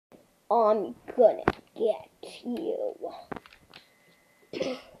I'm gonna get you.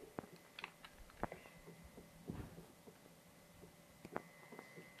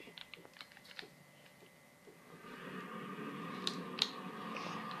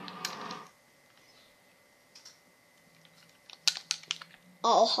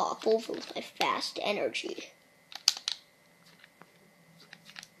 I'll hop over with my fast energy.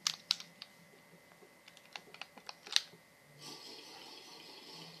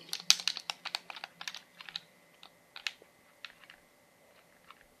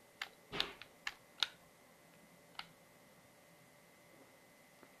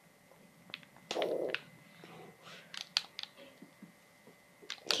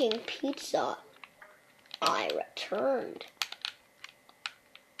 King Pizza, I returned.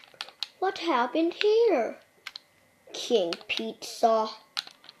 What happened here? King Pizza.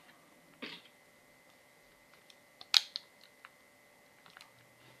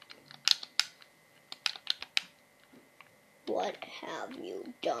 What have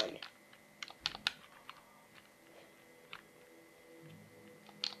you done?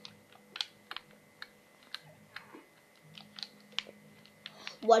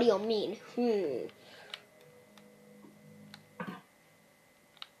 What do you mean?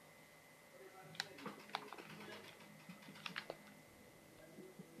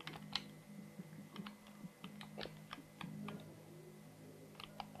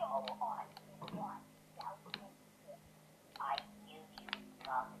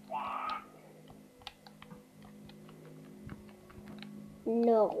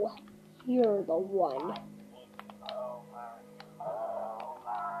 No, you're the one.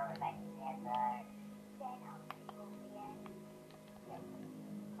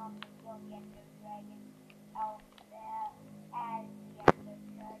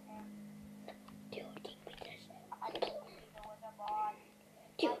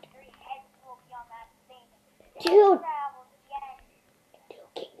 Dude,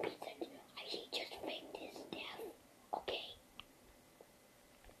 King Pizza, he just faked his death. Okay.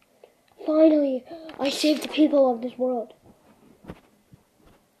 Finally, I saved the people of this world.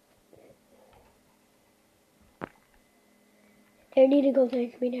 They need to go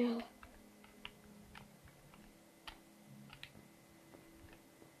thank me now.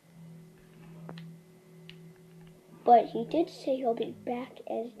 But he did say he'll be back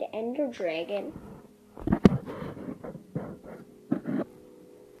as the Ender Dragon.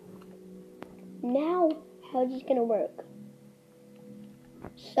 Now, how's this gonna work?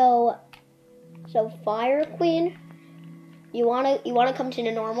 So Fire Queen, you wanna come to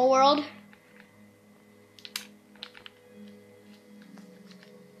the normal world?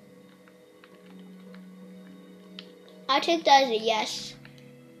 I take that as a yes.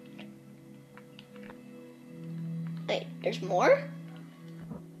 Wait, there's more?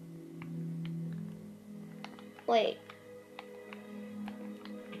 Wait.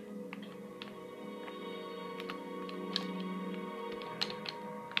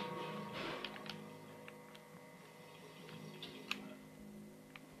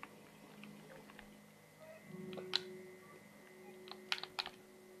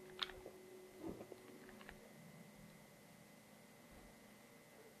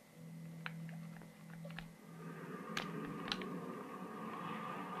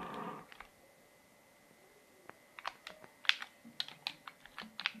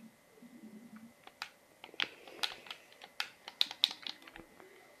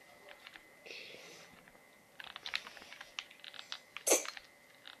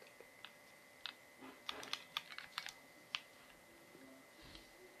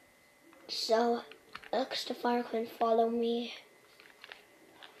 So, looks the Fire Queen follow me.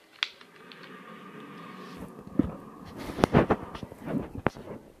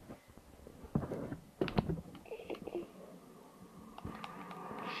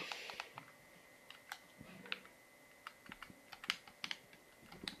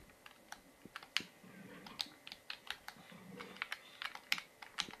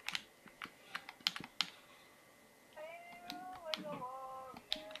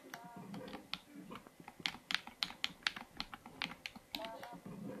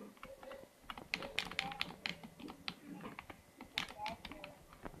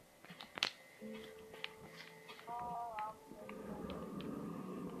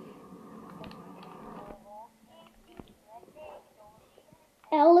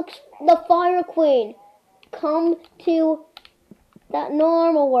 Alex, the Fire Queen, come to that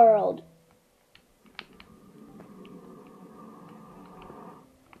normal world.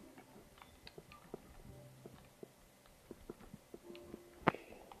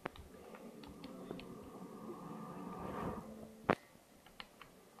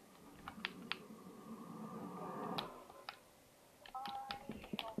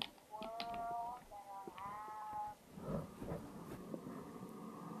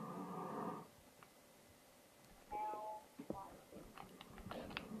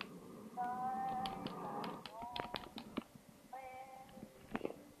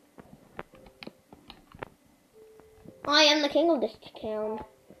 I am the king of this town.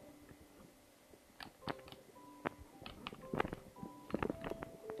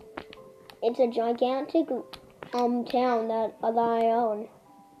 It's a gigantic town that I own.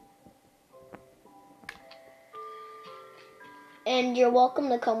 And you're welcome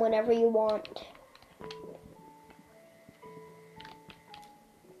to come whenever you want.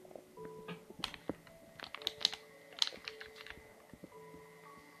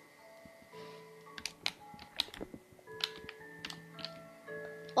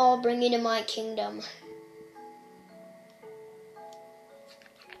 I'll bring you to my kingdom.